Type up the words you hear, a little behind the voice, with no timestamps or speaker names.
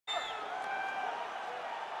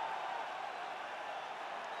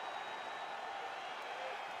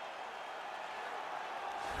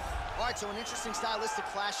All right, so an interesting stylistic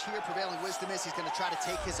clash here. Prevailing wisdom is he's going to try to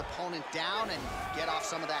take his opponent down and get off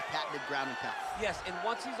some of that patented ground and pound. Yes, and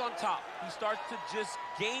once he's on top, he starts to just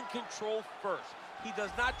gain control first. He does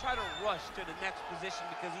not try to rush to the next position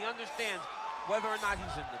because he understands whether or not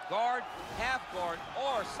he's in the guard, half guard,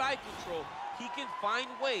 or side control, he can find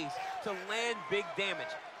ways to land big damage.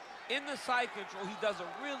 In the side control, he does a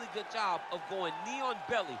really good job of going knee on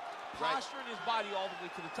belly, posturing his body all the way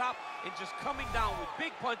to the top, and just coming down with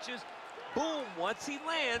big punches. Boom, once he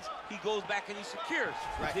lands, he goes back and he secures.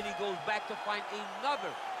 Then he goes back to find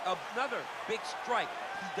another big strike.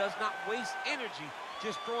 He does not waste energy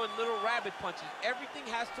just throwing little rabbit punches. Everything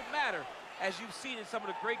has to matter, as you've seen in some of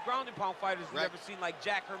the great ground and pound fighters we've ever seen, like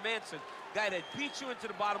Jack Hermanson, guy that beats you into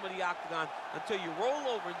the bottom of the octagon until you roll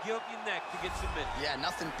over and give up your neck to get submitted. Yeah,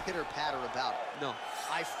 nothing pitter-patter about it. No.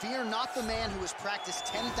 I fear not the man who has practiced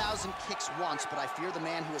 10,000 kicks once, but I fear the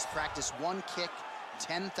man who has practiced one kick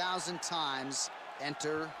 10,000 times.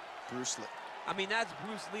 Enter Bruce Lee. I mean, that's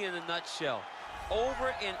Bruce Lee in a nutshell.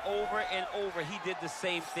 Over and over and over, he did the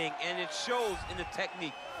same thing, and it shows in the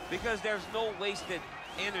technique because there's no wasted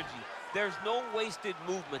energy. There's no wasted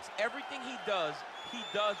movements. Everything he does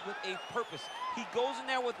with a purpose. He goes in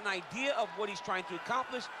there with an idea of what he's trying to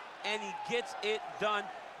accomplish, and he gets it done.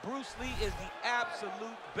 Bruce Lee is the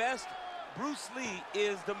absolute best. Bruce Lee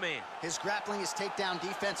is the man. His grappling, his takedown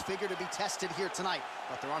defense figure to be tested here tonight,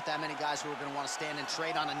 but there aren't that many guys who are going to want to stand and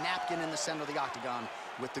trade on a napkin in the center of the octagon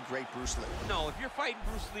with the great Bruce Lee. No, if you're fighting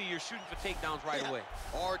Bruce Lee, you're shooting for takedowns right away.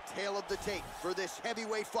 Our tale of the tape for this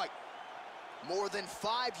heavyweight fight. More than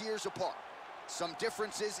 5 years apart. Some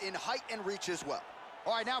differences in height and reach as well.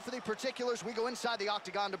 All right, now for the particulars, we go inside the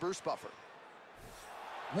octagon to Bruce Buffer.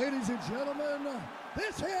 Ladies and gentlemen,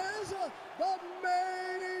 this is the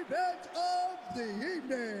main event of the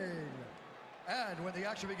evening. And when the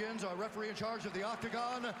action begins, our referee in charge of the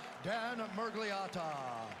octagon, Dan Murgliata.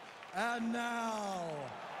 And now,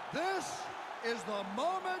 this is the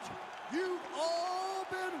moment you've all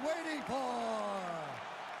been waiting for.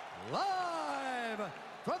 Live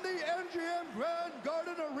from the MGM Grand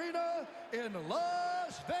Garden Arena in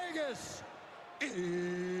Las Vegas. It's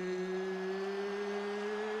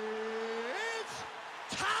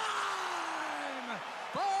time!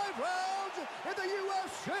 5 rounds in the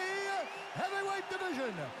UFC heavyweight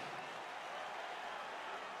division.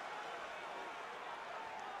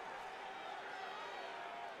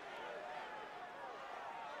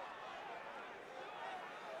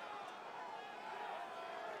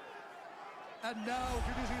 And now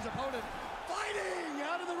introducing his opponent, fighting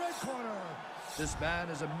out of the red corner. This man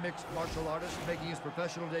is a mixed martial artist making his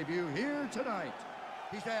professional debut here tonight.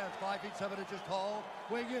 He stands 5 feet 7 inches tall,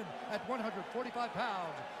 weighing in at 145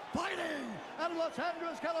 pounds. Fighting out of Los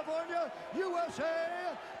Angeles, California,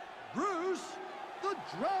 USA, Bruce the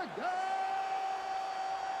Dragon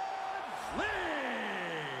Lee.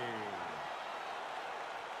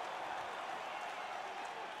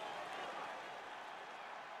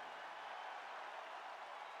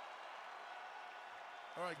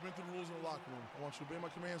 All right, commit to the rules in the locker room. I want you to obey my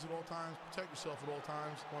commands at all times, protect yourself at all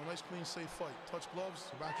times. I want a nice, clean, safe fight. Touch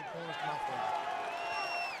gloves, back your corners, come out fighting.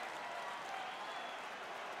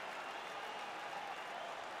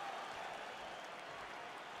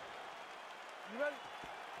 You ready?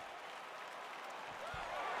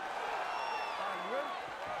 You ready?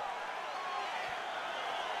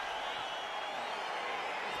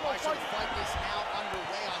 All right, so the fight is now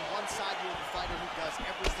underway. On one side, you have a fighter who does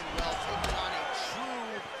everything well, taking on a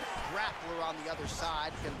true grappler on the other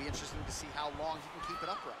side. It's going to be interesting to see how long he can keep it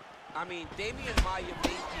upright. I mean, Damian Maia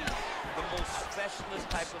may be the most specialist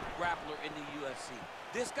type of grappler in the UFC.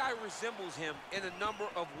 This guy resembles him in a number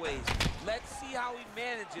of ways. Let's see how he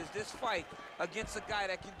manages this fight against a guy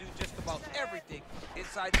that can do just about everything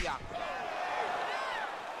inside the octagon.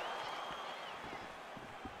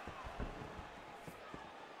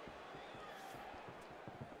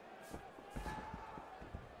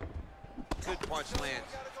 Good punch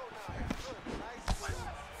lands.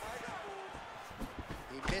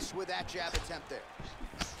 He missed with that jab attempt there.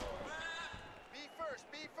 Be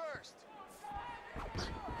first.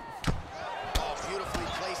 Oh, beautifully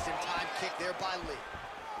placed in time kick there by Lee.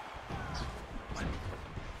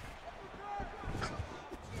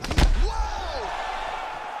 Whoa!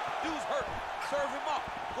 Dude's hurt. Serve him up.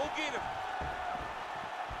 Go get him.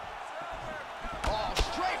 Oh,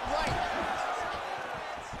 straight right.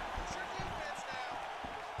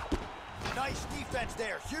 Nice defense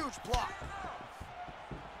there. Huge block.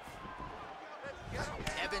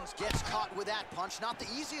 Evans gets caught with that punch. Not the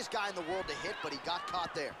easiest guy in the world to hit, but he got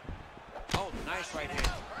caught there. Oh, nice right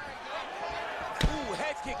hand. Ooh,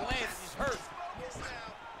 head kick lands. He's hurt.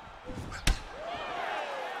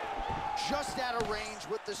 just out of range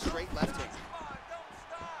with the straight left hand.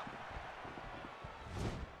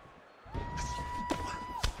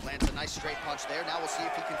 Lands a nice straight punch there. Now we'll see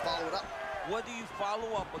if he can follow it up. What do you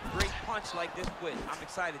follow up a great punch like this with? I'm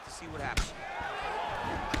excited to see what happens. Hands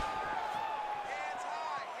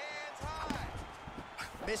high, hands high.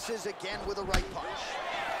 Misses again with a right punch.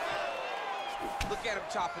 Look at him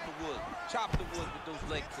chopping the wood. Chop the wood with those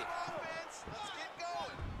leg kicks. Offense, let's get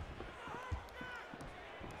going.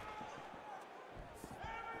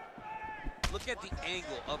 Look at the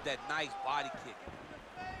angle of that nice body kick.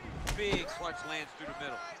 Big punch lands through the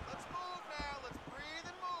middle. All right, let's move now. Let's breathe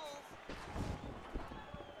and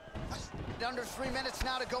move. Under 3 minutes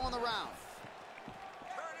now to go in the round.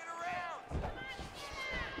 Turn it around.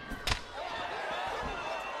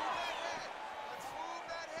 Let's move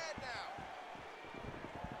that head now.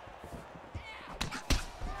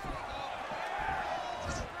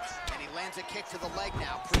 And he lands a kick to the leg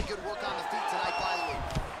now. Pretty good work on the feet tonight by Lee.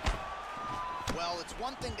 Well, it's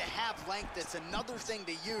one thing to have length, it's another thing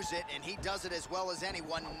to use it, and he does it as well as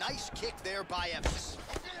anyone. Nice kick there by Evans.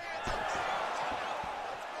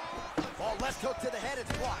 Ball left hook to the head, it's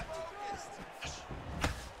blocked.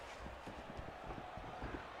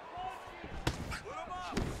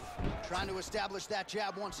 Trying to establish that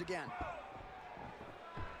jab once again.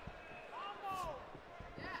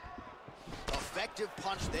 Effective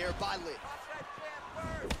punch there by Lee.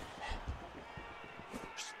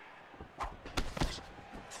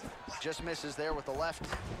 Just misses there with the left.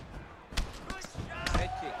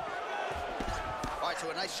 Head kick. All right, so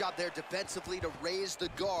a nice job there defensively to raise the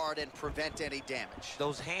guard and prevent any damage.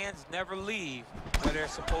 Those hands never leave where they're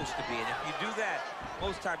supposed to be. And if you do that,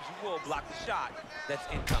 most times you will block the shot that's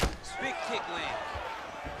incoming. Big kick lands.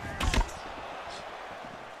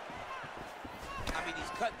 I mean, he's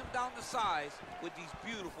cutting them down to size with these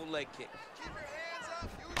beautiful leg kicks. Keep your hands up.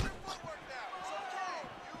 Use your footwork now. It's okay.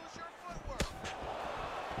 Use your footwork.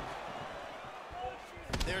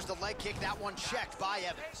 There's the leg kick, that one checked by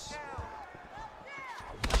Evans.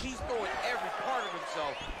 He's throwing every part of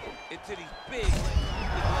himself into these big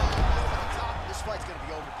This fight's gonna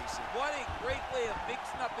be over, DC. What a great way of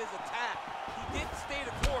mixing up his attack. He didn't stay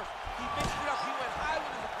the course. He mixed it up. He went high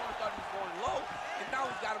when his opponent thought he was going low, and now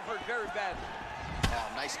he's got him hurt very badly. Oh,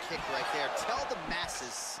 nice kick right there. Tell the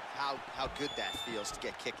masses how good that feels to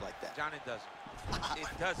get kicked like that. John, it doesn't. It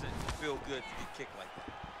doesn't feel good to get kicked like that.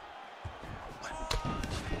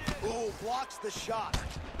 Ooh, blocks the shot.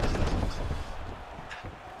 Hands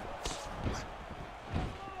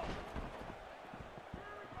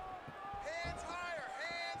higher.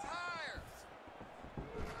 Hands higher.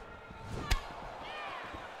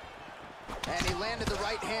 And he landed the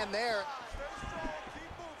right hand there. Stay strong.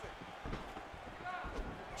 Keep moving.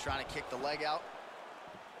 Trying to kick the leg out.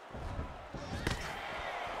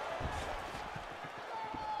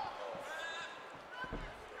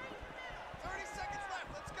 Left.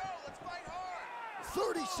 Let's go. Let's fight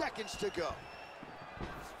hard. 30 seconds to go.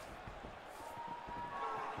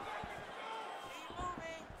 Keep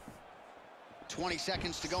moving. 20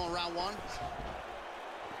 seconds to go in round one.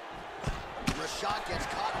 Rashad gets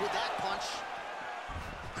caught with that punch.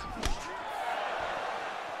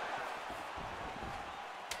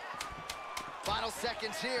 Final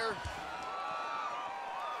seconds here.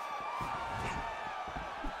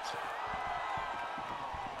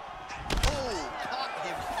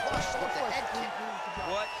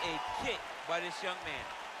 What a kick by this young man.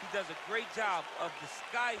 He does a great job of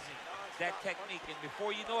disguising that technique, and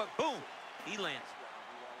before you know it, boom, he lands.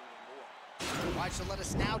 All right, so let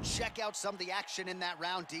us now check out some of the action in that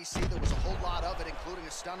round, DC. There was a whole lot of it, including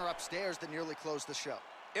a stunner upstairs that nearly closed the show.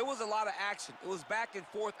 It was a lot of action. It was back and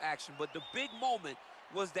forth action, but the big moment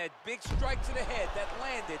was that big strike to the head that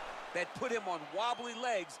landed, that put him on wobbly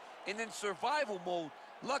legs, and in survival mode,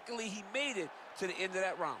 luckily he made it to the end of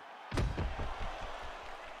that round.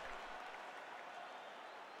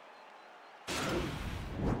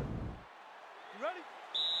 Ready?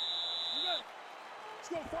 You ready? Let's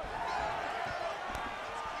go fight.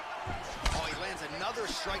 Oh, he lands another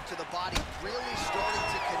strike to the body, really starting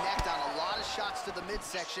to connect on a lot of shots to the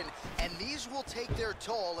midsection, and these will take their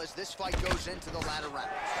toll as this fight goes into the latter rounds.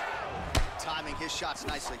 Timing his shots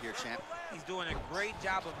nicely here, champ. He's doing a great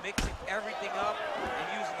job of mixing everything up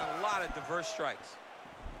and using a lot of diverse strikes.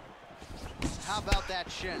 How about that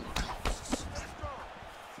shin?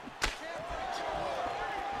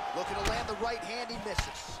 Looking to land the right hand, he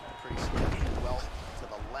misses. Pretty significant well to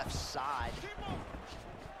the left side.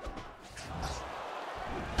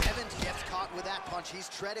 Evans gets caught with that punch. He's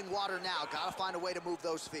treading water now. Gotta find a way to move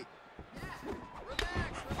those feet.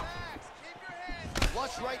 Relax, relax. Keep your hands.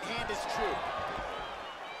 Flush right hand is true.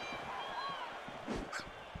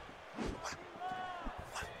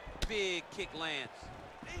 Big kick lands.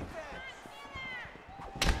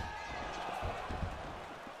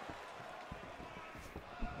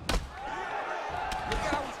 Look at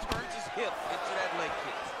how he turns his hip into that leg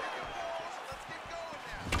kick.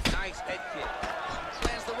 Nice head kick.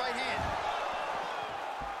 Lands the right hand.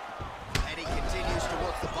 And he continues to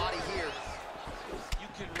work the body here. You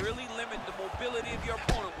can really limit the mobility of your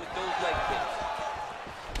opponent with those leg kicks.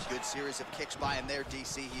 Good series of kicks by him there,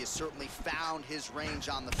 DC. He has certainly found his range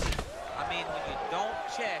on the feet. I mean, when you don't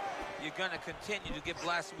check, you're going to continue to get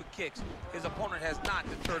blasted with kicks. His opponent has not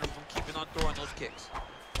deterred him from keeping on throwing those kicks.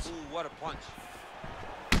 Ooh, what a punch.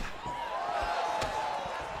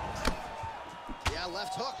 Yeah,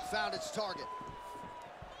 left hook found its target.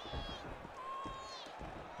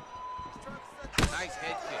 Nice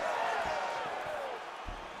head kick.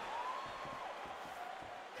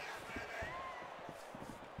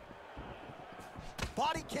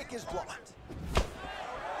 Body kick is blocked.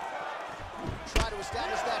 Try to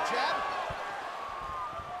establish that jab.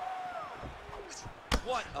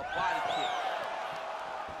 What a body kick.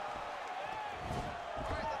 All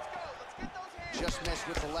right, let's go. Let's get those hands. Just missed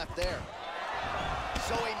with the left there.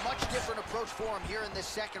 So a much different approach for him here in this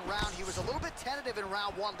second round. He was a little bit tentative in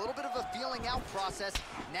round one, a little bit of a feeling out process.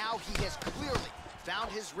 Now he has clearly found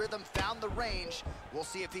his rhythm, found the range. We'll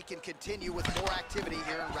see if he can continue with more activity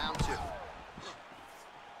here in round two.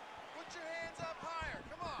 Put your hands up higher.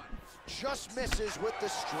 Come on. Just misses with the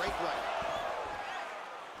straight right.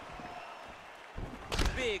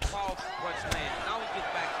 Big, powerful punch land. Now he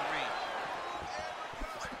gets back to range.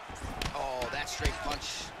 Oh, that straight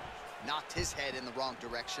punch knocked his head in the wrong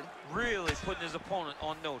direction. Really putting his opponent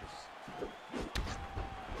on notice.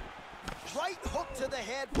 Right hook to the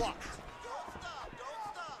head, blocked. Don't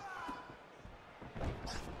stop.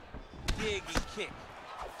 Dig and kick.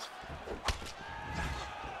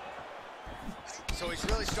 So he's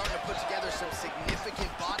really starting to put together some significant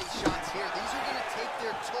body shots here. These are going to take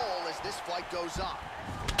their toll as this fight goes on.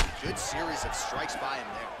 Good series of strikes by him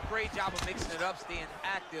there. Great job of mixing it up, staying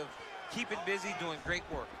active, keeping busy, doing great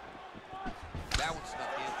work. That one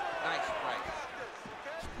snuck in. Nice strike.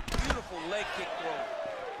 Beautiful leg kick throw.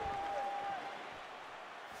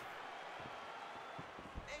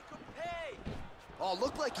 Oh,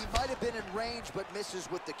 looked like he might have been in range, but misses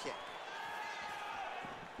with the kick.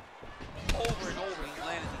 Over and over, he's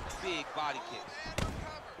landing these big body kicks.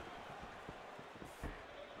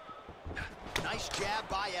 Nice jab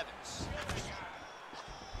by Evans.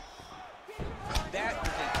 That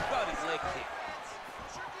is a gutted leg kick.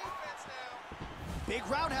 Big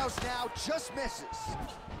roundhouse now, just misses.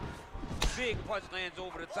 Big punch lands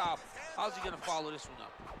over the top. How's he gonna follow this one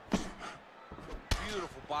up?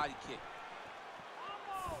 Beautiful body kick.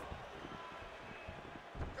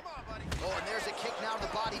 Come on, buddy. Oh, and there's a kick now to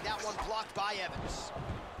the body. That one blocked by Evans.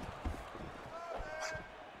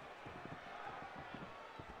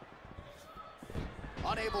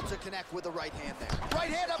 Unable to connect with the right hand there.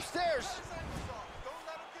 Right hand upstairs.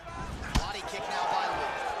 Body kick now by Lee.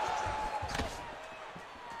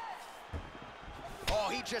 Oh,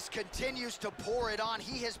 he just continues to pour it on.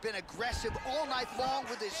 He has been aggressive all night long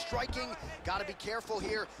with his striking. Got to be careful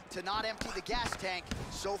here to not empty the gas tank.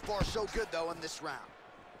 So far, so good, though, in this round.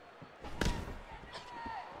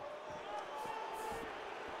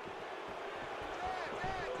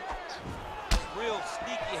 Real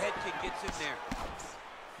sneaky head kick gets in there.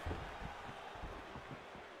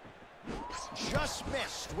 Just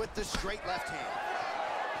missed with the straight left hand.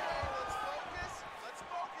 Let's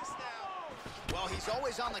focus now. Well, he's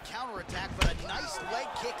always on the counterattack, but a nice leg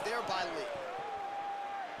kick there by Lee.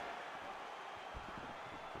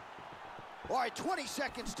 All right, 20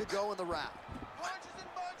 seconds to go in the round. Punches and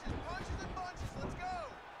bunches, let's go.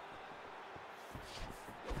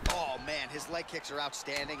 Oh, man, his leg kicks are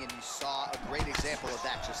outstanding, and you saw a great example of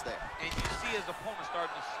that just there. And you see his opponent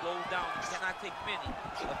starting to slow down. He cannot take many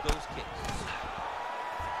of those kicks.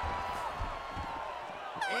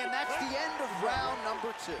 And that's the end of round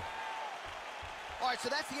number two. All right, so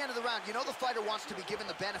that's the end of the round. You know the fighter wants to be given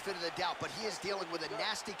the benefit of the doubt, but he is dealing with a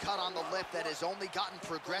nasty cut on the lip that has only gotten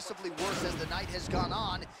progressively worse as the night has gone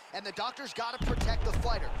on, and the doctor's got to protect the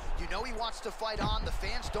fighter. You know he wants to fight on. The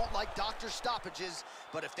fans don't like doctor stoppages,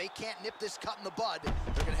 but if they can't nip this cut in the bud,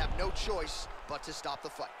 they're going to have no choice but to stop the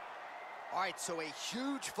fight. All right, so a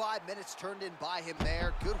huge 5 minutes turned in by him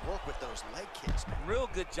there. Good work with those leg kicks, man. Real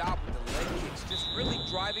good job with the leg kicks, just really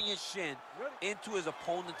driving his shin into his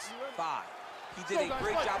opponent's thigh. He did a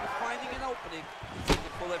great job of finding an opening and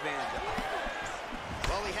taking full advantage of it.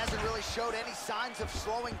 Well, he hasn't really showed any signs of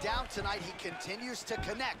slowing down tonight. He continues to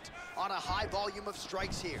connect on a high volume of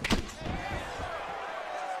strikes here. Keep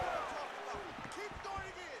going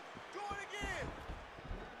again.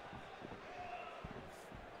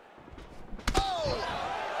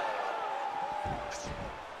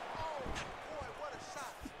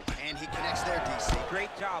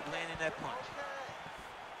 job landing that punch.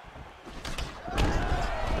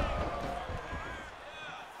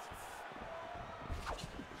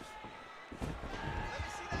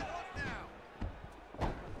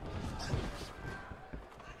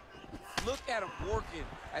 Look at him working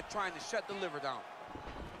at trying to shut the liver down.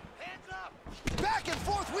 Hands up! Back and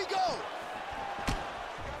forth we go!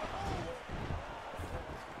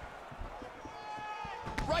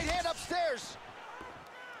 Right hand upstairs.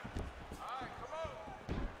 All right, come on.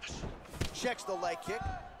 Checks the leg kick.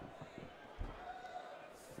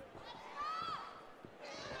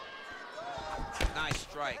 Nice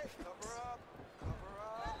strike. Cover up.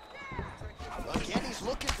 Cover up. Again, he's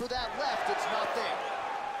looking for that left. It's not there.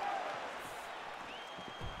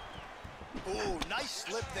 Ooh, nice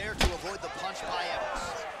slip there to avoid the punch by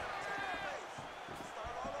Evans.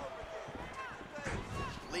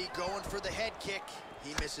 Lee going for the head kick.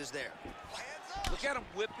 He misses there. Look at him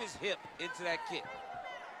whip his hip into that kick.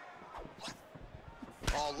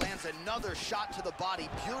 Oh, lands another shot to the body,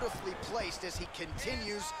 beautifully placed as he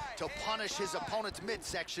continues to punish his opponent's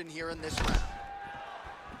midsection here in this round.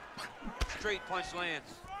 Straight punch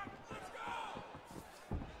lands.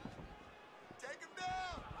 Take him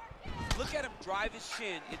down. Look at him drive his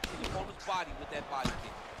shin into the opponent's body with that body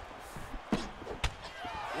kick.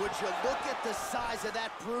 Would you look at the size of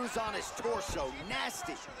that bruise on his torso?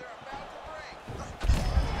 Nasty. Strike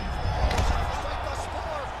the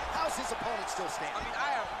spore. How's his opponent still standing? I mean, I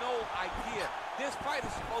have no idea. This fight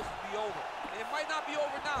is supposed to be over. And it might not be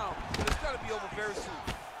over now, but it's going to be over very soon.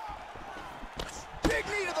 Big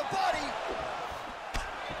knee to the body.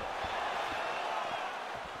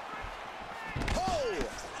 Oh!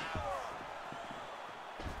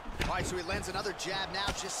 All right, so he lands another jab now,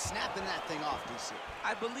 just snapping that thing off, DC.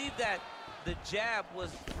 I believe that the jab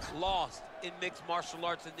was lost in mixed martial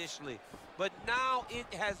arts initially, but now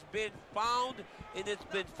it has been found, and it's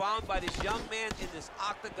been found by this young man in this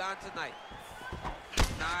octagon tonight.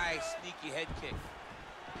 Nice sneaky head kick.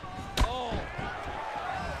 Oh!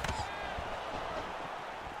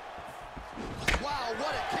 Wow,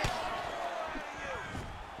 what a kick!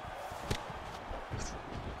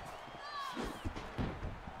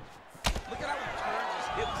 Look at how he turns his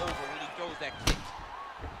hip over when he throws that kick.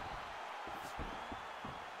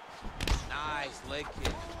 Nice leg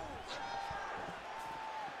kick.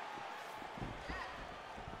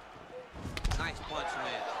 Nice punch,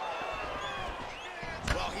 man.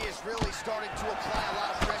 Well, he is really starting to apply a lot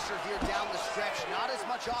of pressure here down the stretch. Not as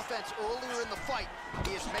much offense earlier in the fight.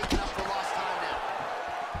 He is making up for lost time now.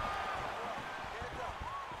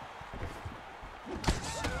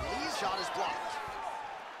 Lee's shot is blocked.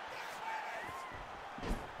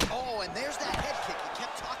 Oh, and there's that head kick. He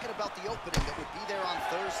kept talking about the opening that would be there on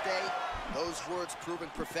Thursday. Those words proven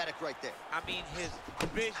prophetic right there. I mean, his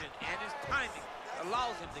vision and his timing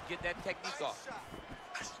allows him to get that technique off.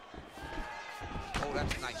 Oh,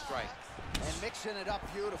 that's a nice strike. And mixing it up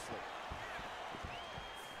beautifully.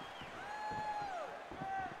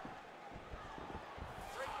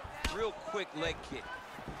 Real quick leg kick.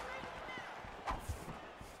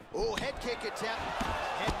 Oh, head kick attempt.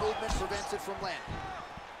 Head movement prevents it from landing.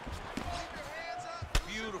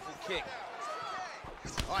 Beautiful kick.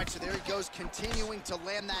 All right, so there he goes, continuing to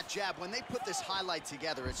land that jab. When they put this highlight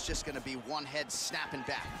together, it's just going to be one head snapping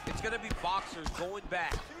back. It's going to be boxers going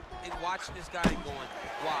back and watching this guy and going,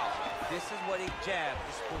 wow, this is what a jab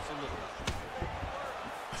is supposed to look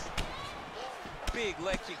like. Big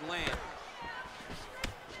leg kick land.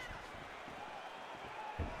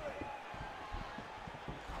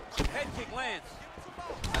 Head kick lands.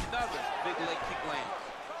 Another big leg kick lands.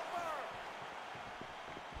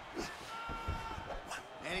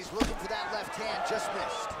 And he's looking for that left hand, just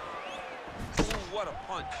missed. Ooh, what a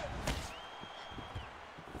punch.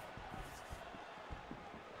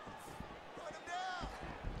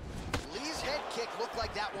 Lee's head kick looked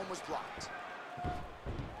like that one was blocked.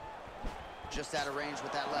 Just out of range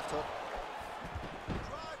with that left hook.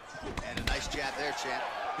 And a nice jab there, champ.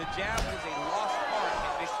 The jab is a lost art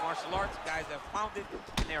in mixed martial arts. Guys have found it,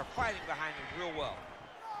 and they're fighting behind it real well.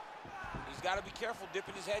 He's got to be careful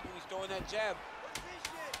dipping his head when he's throwing that jab.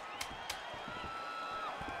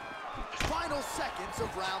 Final seconds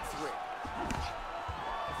of round 3.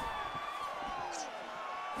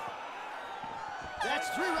 That's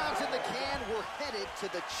 3 rounds in the can. We're headed to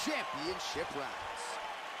the championship rounds.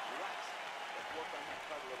 Relax. Let's work on that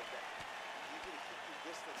cut a little bit. You need to keep your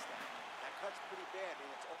distance down. That cut's pretty bad, and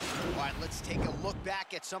it's over. All right, let's take a look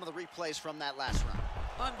back at some of the replays from that last round.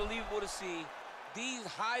 Unbelievable to see these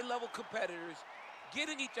high-level competitors get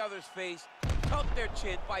in each other's face, tuck their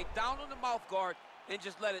chin, bite down on the mouth guard, and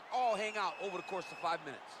just let it all hang out over the course of 5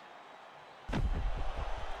 minutes.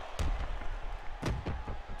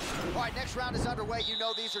 All right, next round is underway. You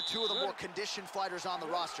know these are two of the more conditioned fighters on the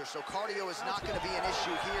roster, so cardio is not going to be an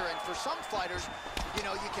issue here. And for some fighters, you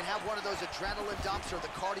know, you can have one of those adrenaline dumps or the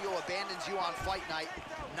cardio abandons you on fight night.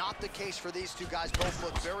 Not the case for these two guys. Both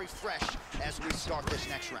look very fresh as we start this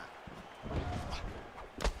next round.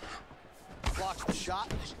 Blocks the shot.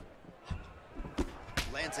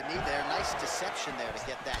 Lands a knee there. Nice deception there to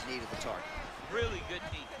get that knee to the target. Really good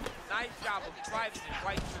knee. Nice job of driving it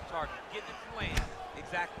right to the target. Getting it to land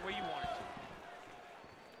exactly where you want it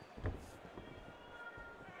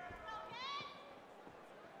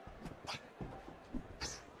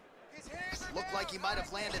to. Looked like he might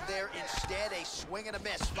have landed there. Instead, a swing and a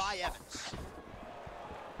miss by Evans.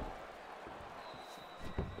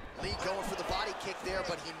 Lee going for the body kick there,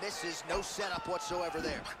 but he misses. No setup whatsoever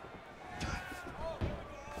there.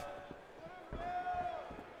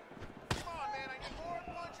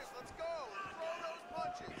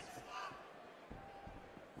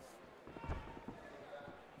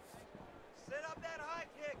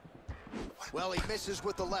 Well, he misses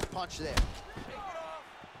with the left punch there.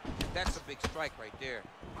 That's a big strike right there.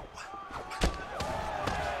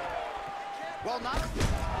 Well, not a huge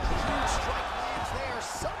strike lands there.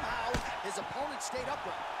 Somehow, his opponent stayed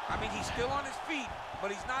upright. I mean, he's still on his feet,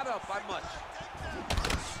 but he's not up by much.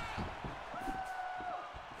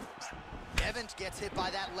 Evans gets hit by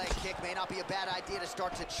that leg kick. May not be a bad idea to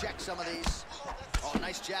start to check some of these. Oh,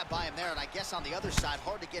 nice jab by him there. And I guess on the other side,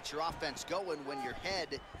 hard to get your offense going when your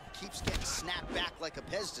head keeps getting snapped back like a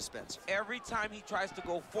Pez dispenser. Every time he tries to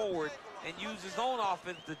go forward and use his own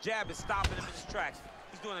offense, the jab is stopping him in his tracks.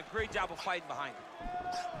 He's doing a great job of fighting behind him.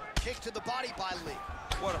 Kick to the body by Lee.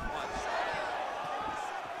 What a punch.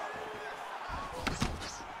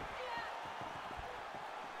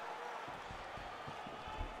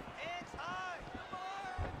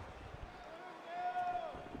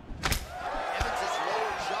 Evans'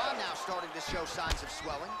 lower jaw now starting to show signs of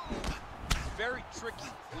swelling. Very tricky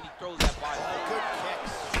when he throws that body. Oh, good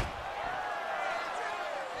kicks.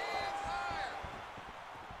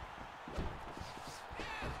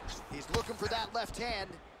 He's looking for that left hand.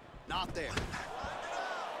 Not there.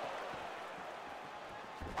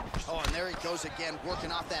 Oh, and there he goes again,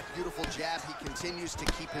 working off that beautiful jab. He continues to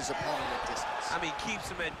keep his opponent at distance. I mean, keeps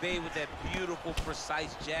him at bay with that beautiful,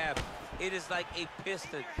 precise jab. It is like a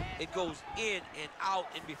piston. It goes in and out,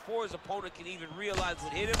 and before his opponent can even realize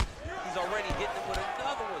what hit him, he's already hitting him with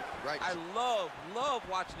another one. Right. I love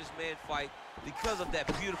watching this man fight because of that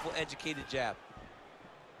beautiful, educated jab.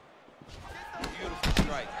 Beautiful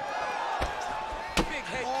strike. Big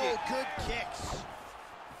head kick. Oh, good kicks.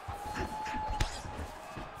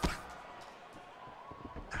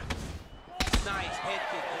 Nice head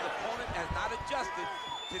kick. His opponent has not adjusted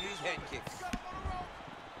to these head kicks.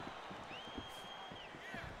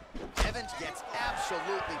 Evans gets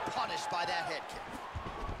absolutely punished by that head kick.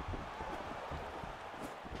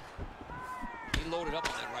 He loaded up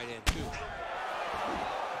on that right hand, too.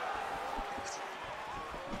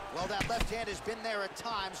 Well, that left hand has been there at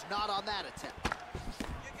times, not on that attempt.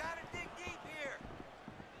 You gotta dig deep here.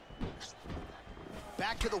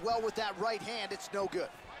 Back to the well with that right hand, it's no good.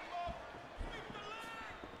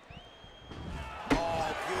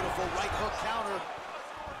 Oh, beautiful right hook counter.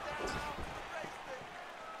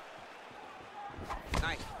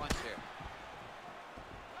 Nice punch there.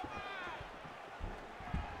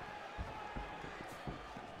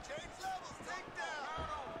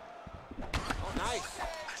 Oh, nice.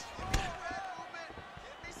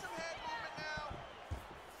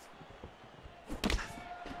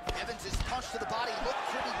 Evans' punch to the body looked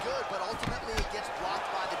pretty good, but ultimately it gets blocked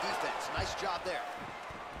by the defense. Nice job there.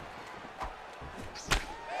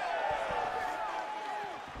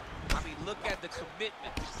 I mean, look at the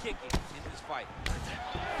commitment to kicking in this fight.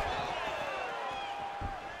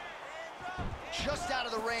 Just out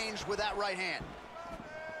of the range with that right hand.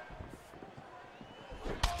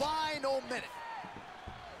 Final minute.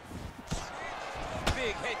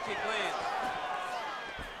 Big head kick lands.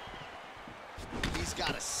 He's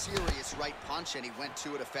got a serious right punch, and he went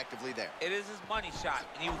to it effectively there. It is his money shot,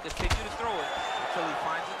 and he will continue to throw it until he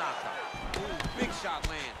finds a knockout. Ooh, big shot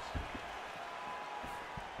lands.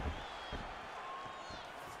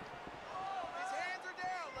 His hands are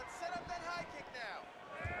down. Let's set up that high kick now.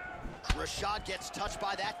 Rashad gets touched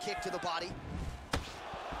by that kick to the body.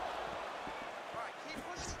 All right, keep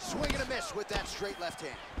pushing. Swing and a miss with that straight left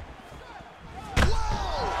hand. Oh,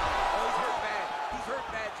 he's hurt bad. He's hurt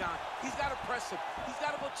bad, John. He's got to press him. He's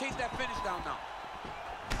got to go chase that finish down now.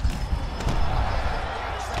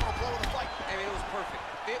 Blow of the fight. I mean, it was perfect.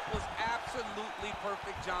 It was absolutely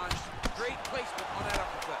perfect, John. Great placement on that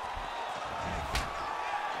uppercut.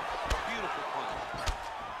 Beautiful punch.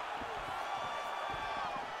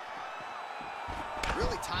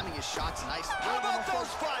 really timing his shots nicely. How about those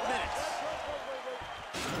 5 minutes?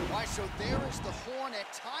 All right, so there is the horn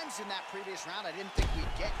at times in that previous round. I didn't think we'd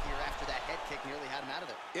get here after that head kick nearly had him out of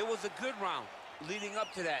there. It was a good round leading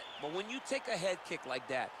up to that. But when you take a head kick like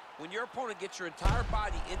that, when your opponent gets your entire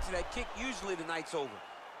body into that kick, usually the night's over.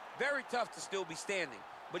 Very tough to still be standing,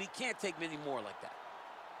 but he can't take many more like that.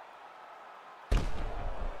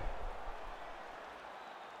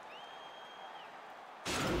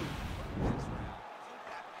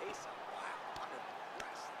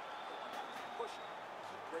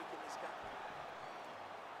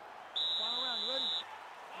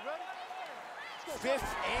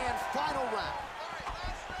 Fifth and final round.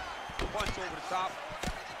 Punch over the top.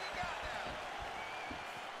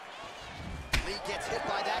 Lee gets hit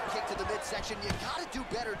by that kick to the midsection. You gotta do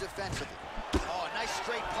better defensively. Oh, a nice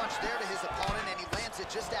straight punch there to his opponent, and he lands it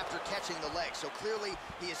just after catching the leg. So clearly,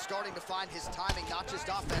 he is starting to find his timing, not just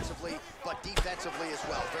offensively, but defensively as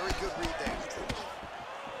well. Very good read there.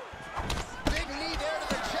 Big knee there to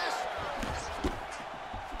the chest.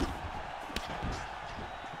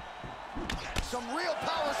 Some real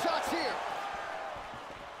power shots here.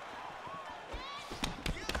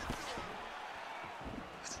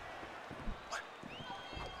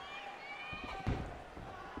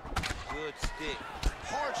 Good stick.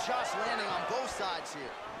 Hard shots landing on both sides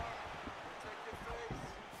here.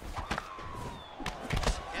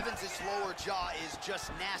 Evans' lower jaw is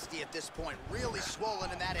just nasty at this point. Really swollen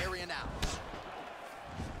in that area now.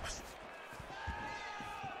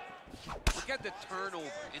 Look at the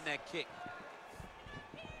turnover in that kick.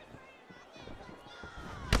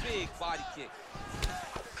 Big body kick.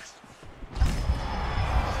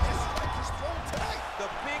 The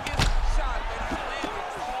biggest shot that he's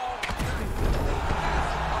landed all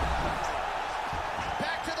night.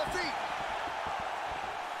 Back to the feet.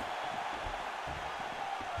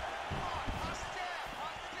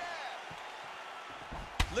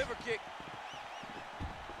 Liver kick.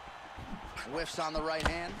 Whiffs on the right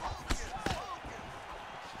hand.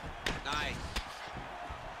 Nice.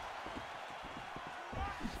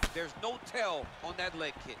 There's no tell on that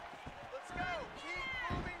leg kick. Let's go.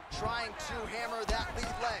 Keep moving. Trying to hammer that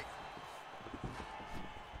lead leg.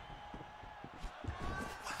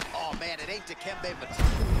 Oh, man, it ain't Dikembe Mutombo.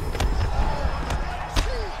 You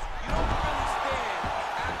don't really stand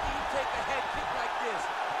after you take a head kick like this.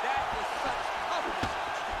 That is such toughness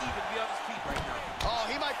to even be on his feet right now. Oh,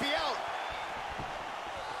 he might be out.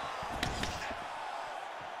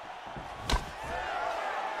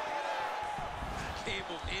 Game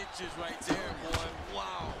of inches right there, boy.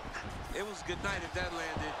 Wow. It was good night if that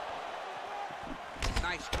landed.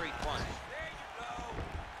 Nice straight punch. There you go.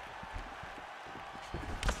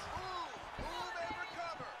 Move and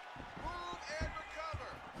recover. Move and recover.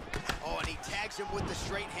 Oh, and he tags him with the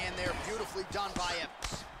straight hand there. Beautifully done by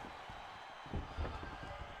Evans.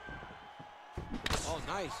 Oh,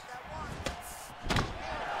 nice.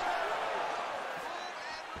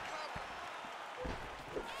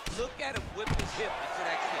 Look at him whip his hip into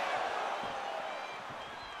that kick.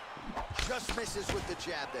 Just misses with the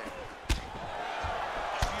jab there.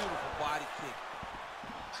 Beautiful body kick.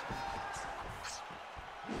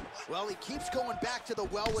 Well, he keeps going back to the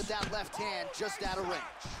well with that left hand, just out of range.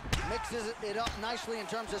 Mixes it up nicely in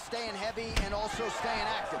terms of staying heavy and also staying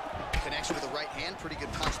active. Connects with the right hand, pretty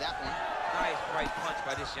good punch that one. Nice right punch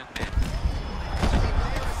by this young man.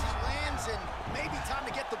 There as he lands, and maybe time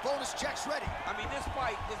to get the bonus checks ready. I mean, this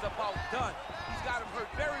fight is about done. He's got him hurt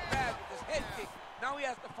very bad with his head kick. Now he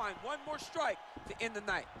has to find one more strike to end the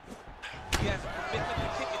night. He has a commitment to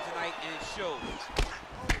kicking tonight, and it shows.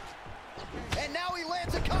 And now he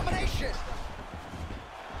lands a combination.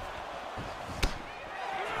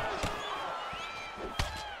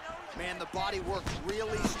 Man, the body work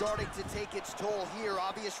really starting to take its toll here.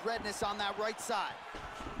 Obvious redness on that right side.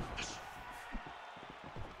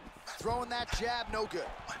 Throwing that jab, no good.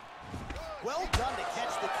 Well done to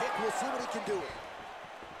catch the kick. We'll see what he can do.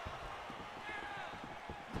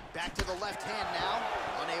 Back to the left hand now,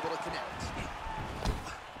 unable to connect.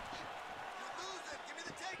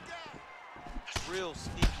 Real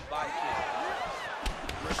sneaky body kick.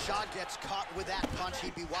 Rashad gets caught with that punch.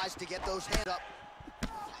 He'd be wise to get those hands up.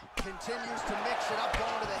 Continues to mix it up,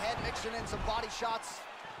 going to the head, mixing in some body shots.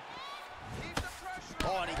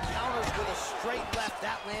 Oh, and he counters with a straight left.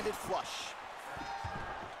 That landed flush.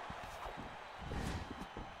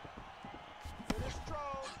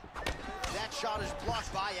 That shot is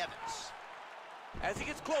blocked by Evans. As he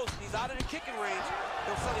gets close and he's out of the kicking range,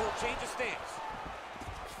 he'll change his stance.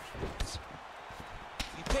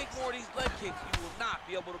 If you take more of these leg kicks, you will not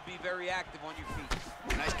be able to be very active on your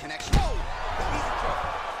feet. Nice connection. Oh! He's in trouble.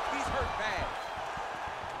 He's hurt bad.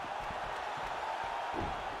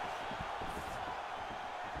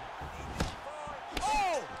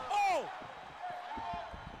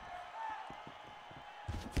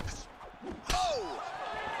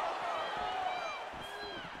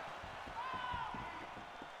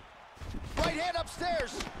 Right hand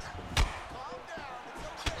upstairs. Calm down.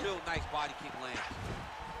 It's okay. Real nice body kick lands.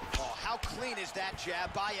 Oh, how clean is that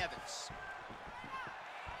jab by Evans?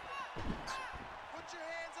 Put your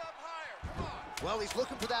hands up higher. Come on. Well, he's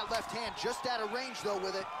looking for that left hand, just out of range, though,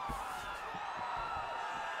 with it.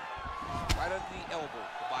 Right under the elbow,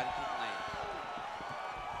 the body kick lands.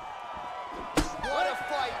 What a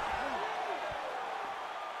fight.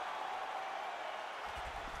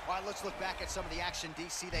 All right, let's look back at some of the action,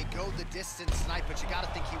 DC. They go the distance tonight, but you got to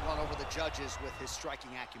think he won over the judges with his striking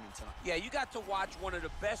acumen tonight. Yeah, you got to watch one of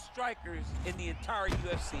the best strikers in the entire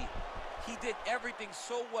UFC. He did everything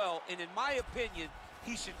so well, and in my opinion,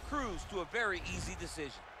 he should cruise to a very easy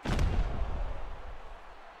decision.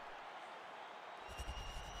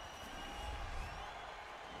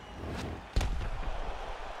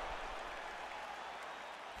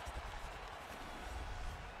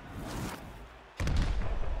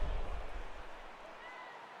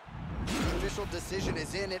 Decision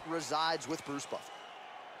is in. It resides with Bruce Buffer.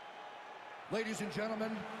 Ladies and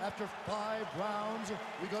gentlemen, after 5 rounds,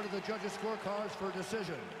 we go to the judges' scorecards for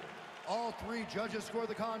decision. All 3 judges score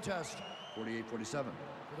the contest 48-47.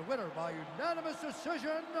 For the winner by unanimous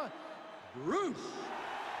decision, Bruce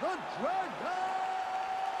the Dragon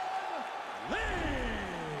Lee.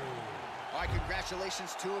 All right,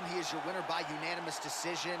 congratulations to him. He is your winner by unanimous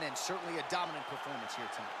decision, and certainly a dominant performance here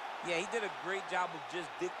tonight. Yeah, he did a great job of just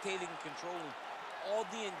dictating and controlling all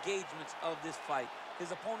the engagements of this fight.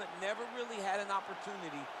 His opponent never really had an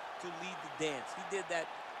opportunity to lead the dance. He did that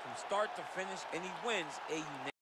from start to finish, and he wins a unanimous